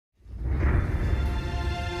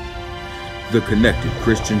The Connected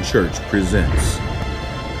Christian Church presents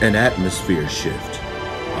an atmosphere shift,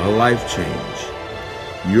 a life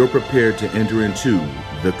change. You're prepared to enter into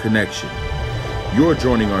the connection. You're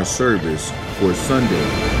joining our service for Sunday,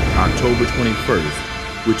 October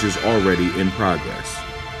 21st, which is already in progress.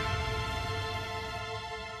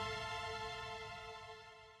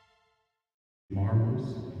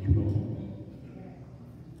 Marvels, you go home.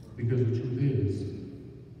 Because the truth is,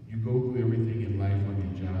 you go through everything in life on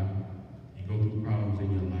your job, you go through problems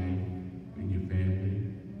in your life, in your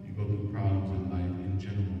family, you go through problems in life in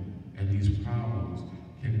general, and these problems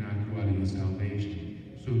can knock you out of your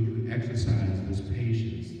salvation. So you exercise this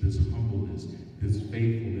patience, this humbleness, this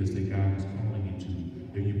faithfulness that God is calling you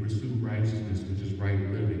to, and you pursue righteousness, which is right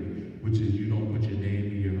living, which is you don't put your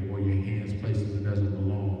name or your hands places it doesn't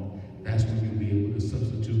belong. That's when you'll be able to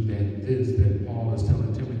substitute that Paul is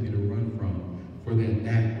telling Timothy to run from, for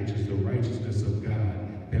that which is the righteousness of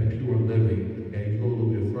God, that pure living. And you go a little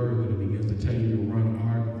bit further, and it begins to tell you to run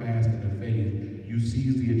hard and fast in the faith. You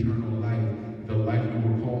seize the eternal life, the life you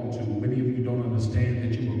were called to. Many of you don't understand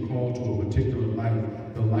that you were called to a particular life.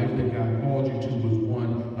 The life that God called you to was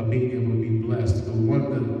one of being able to be blessed. The one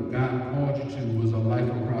that God called you to was a life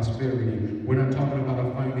of prosperity. We're not talking about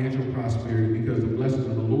a financial prosperity, because the blessings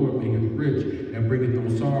of the Lord maketh rich and bringeth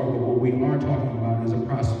no sorrow. But what we are talking about is a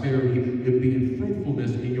prosperity, it being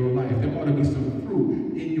fruitfulness in your life. There ought to be some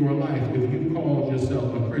fruit in your life if you called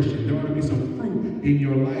yourself a Christian. There ought to be some fruit in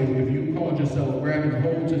your life if you called yourself grabbing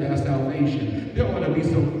hold to that salvation. There ought to be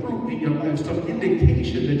some fruit in your life, some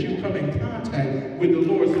indication that you come in contact with the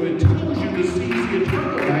Lord. So it tells you to seize the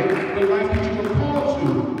eternal life, the life that you were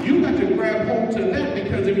called to. You got to grab hold to that,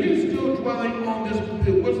 because if you're still dwelling on this,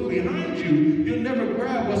 what's behind you, you'll never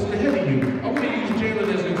grab what's ahead of you. I want to use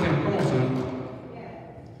Jalen as an example. Come on, son.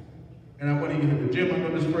 And I want to use Jim. I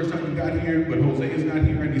know this is the first time you got here, but Jose is not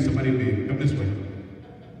here. I need somebody big. Come this way.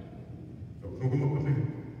 Come here.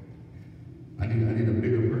 I need a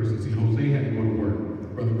bigger person. See, Jose had to go to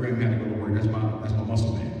work. Brother Graham had to go to work. That's my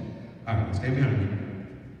muscle man. All right, stay behind me.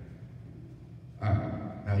 All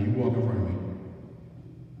right, now you walk in front of me.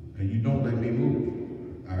 And you don't let me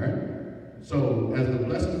move. All right? So, as the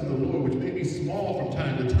blessings of the Lord, which may be small from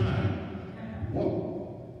time to time, walk.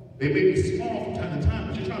 They may be small from time to time,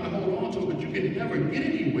 but you're trying to hold on to it, but you can never get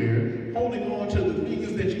anywhere holding on to the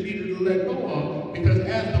things that you needed to let go of, because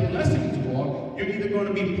as the blessings walk, you're either going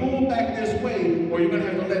to be pulled back this way, or you're going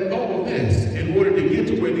to have to let go of this in order to get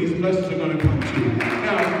to where these blessings are going to come to.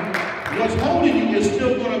 Now, what's holding you is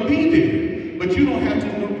still going to be there, but you don't have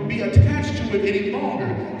to be attached to it any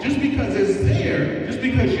longer. Just because it's there, just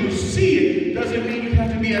because you see it, doesn't mean you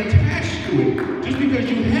have to be attached to it. Just because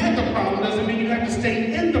you had the problem doesn't mean you have to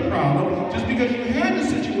stay in the problem. Just because you had the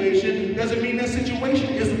situation doesn't mean that situation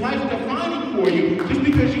is life-defining for you. Just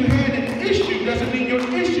because you had an issue doesn't mean your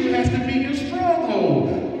issue has to be your stronghold.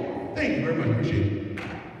 Thank you very much, appreciate it.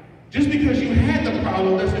 Just because you had the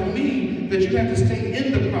problem doesn't mean that you have to stay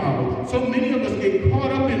in the problem. So many of us get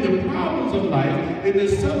caught up in the problems of life, in the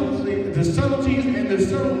subtleties and the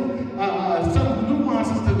subtle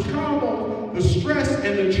nuances, the trouble, the stress,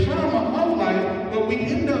 and the trauma of life, but we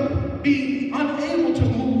end up being unable to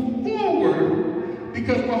move forward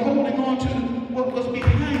because we're holding on to what was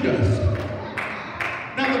behind us.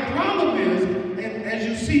 Now the problem is, and as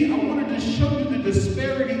you see, I wanted to show you the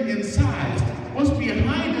disparity in size. What's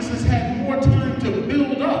behind us has had more time to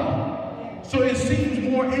build up, so it seems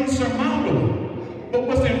more insurmountable. But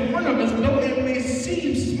what's in front of us, though it may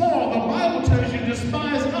seem small, the Bible tells you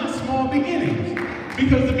despise not small beginnings.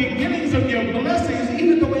 Because the beginnings of your blessings,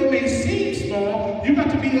 even though it may seem small, you got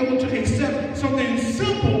to be able to accept something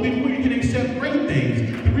simple before you can accept great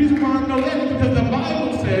things. The reason why I know that is because the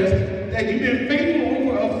Bible says that you've been faithful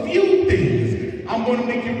over a few things. I'm going to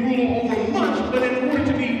make you ruler over much, but in order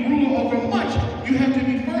to be ruler over much, you have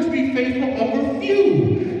to first be faithful over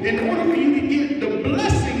few. In order for you to get the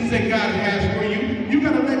blessings that God has for you, you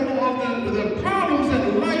got to let go of the problems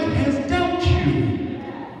that life has dealt you.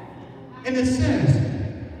 And it says,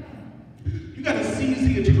 you got to seize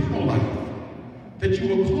the eternal life that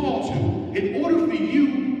you were called to. In order for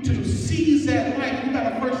you to seize that life, you got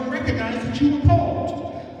to first recognize that you were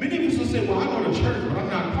called. Many of us will say, well, I go to church, but I'm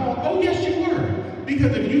not called. Oh, yes, you were.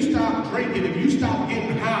 Because if you stop drinking, if you stop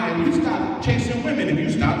getting high, if you stop chasing women, if you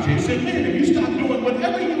stop chasing men, if you stop doing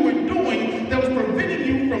whatever you were doing that was preventing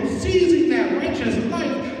you from seizing that righteous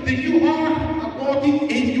life, then you are walking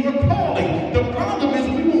in your calling. The problem is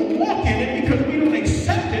we won't walk in it because we don't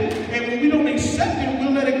accept it, and when we don't accept it,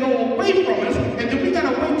 we'll let it go away from us, and then we got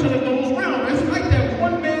to wait till it goes round. It's like that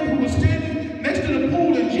one man who was standing next to the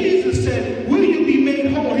pool, and Jesus said, will you be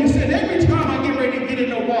made whole? He said, every time I get ready to get in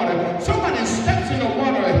the water, somebody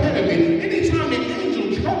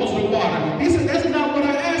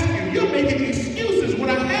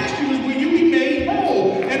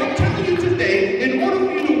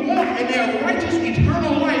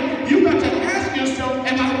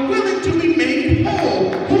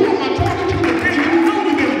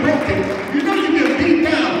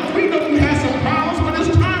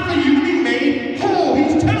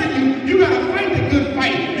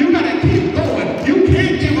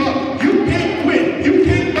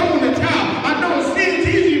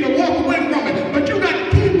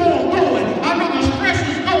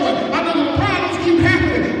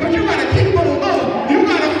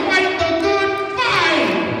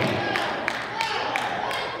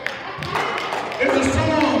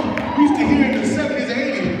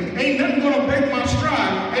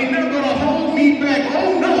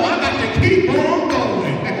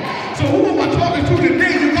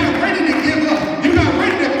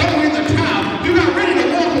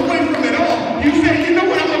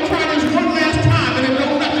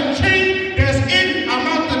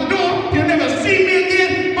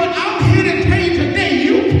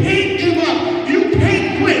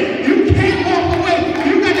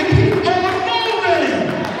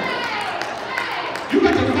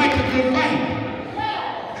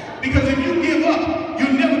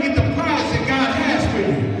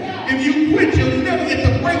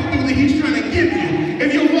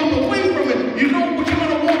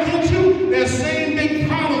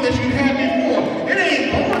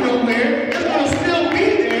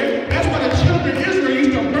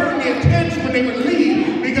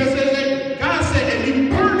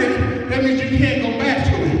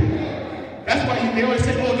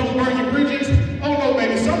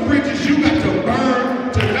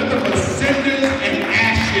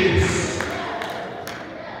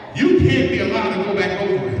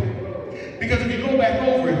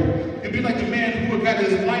You'll be like the man who got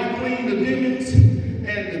his life cleaned of demons,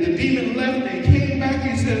 and the demon left and came back.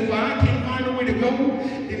 He said, well, I can't find a way to go.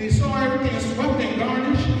 And he saw everything swept and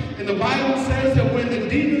garnished. And the Bible says that when the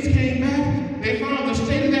demons came back, they found the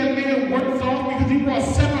state of that man worse off because he brought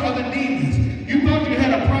 7 other demons. You thought you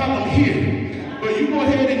had a problem here, but you go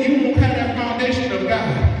ahead and you won't have that foundation of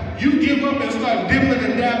God. You give up and start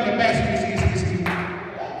dibbling and dabbling back.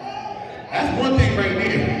 That's one thing right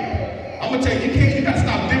there. I'm gonna tell you, you gotta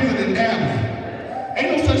stop dibbling and dabbling.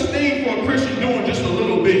 Ain't no such thing for a Christian doing just a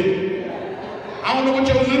little bit. I don't know what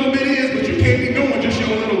your little bit is, but you can't be doing just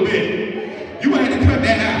your little bit. You have to cut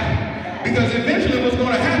that out. Because eventually what's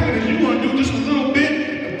gonna happen is you're gonna do just a little bit,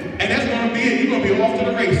 and that's gonna be it. You're gonna be off to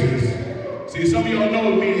the races. See, some of y'all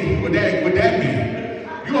know what that means.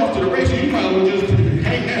 You're off to the races, you might as well just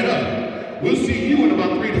hang that up. We'll see you in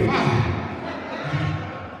about 3 to 5.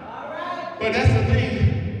 But that's the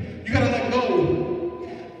thing. You gotta let go.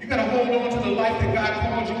 You gotta hold on to the life that God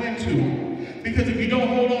called you into. Because if you don't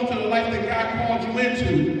hold on to the life that God called you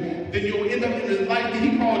into, then you'll end up in this life that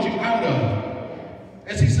He called you out of.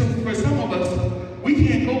 And see, so for some of us, we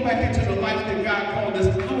can't go back into the life that God called us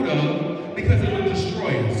out of because it'll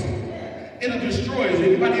destroy us. It'll destroy us.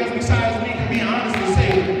 Anybody else besides me can be honest and say,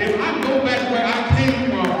 if I go back where I came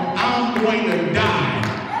from, I'm going to die.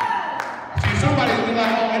 See, somebody's be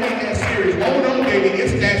like, oh, it ain't that serious. Oh, no, baby,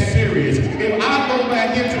 it's that serious. If I go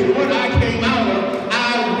back into what I came out of,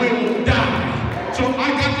 I will die. So I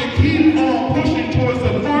got to keep on pushing towards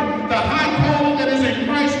the mark, the high call that is in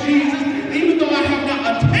Christ Jesus. Even though I have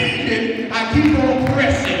not attained it, I keep on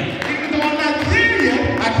pressing. Even though I'm not there yet,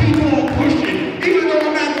 I keep on pushing. Even though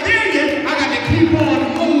I'm not there yet, I got to keep on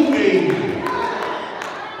moving.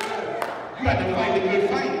 You got to fight the good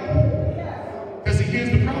fight. Because see,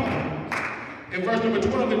 here's the problem. In verse number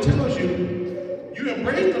 12, it tells you, you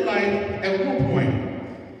embraced the life at one point.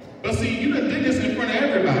 But see, you done did this in front of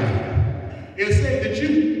everybody. It said that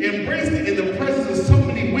you embraced it in the presence of so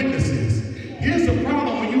many witnesses. Here's the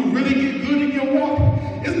problem when you really get good in your walk.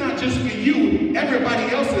 It's not just for you.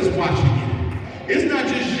 Everybody else is watching you. It's not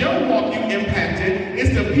just your walk you impacted.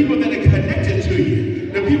 It's the people that are connected to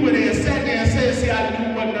you. The people that have sat there and said, see, I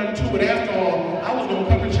knew wasn't nothing to it. After all, I was going to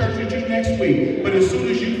come to church with you next week. But as soon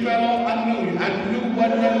as you fell off, I knew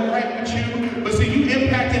wasn't nothing right with you. But see, you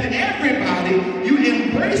impacted everybody. You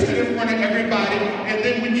embraced it in front of everybody. And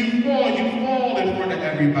then when you fall in front of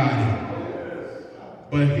everybody.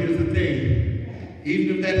 But here's the thing.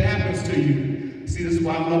 Even if that happens to you, see, this is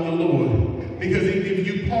why I love the Lord. Because even if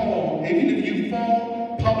you fall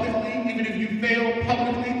publicly, even if you fail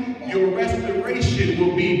publicly, your restoration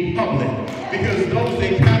will be public. Because those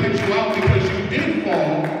that counted you out because you did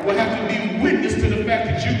fall will have to be witness to the fact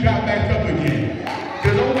that you got back up again.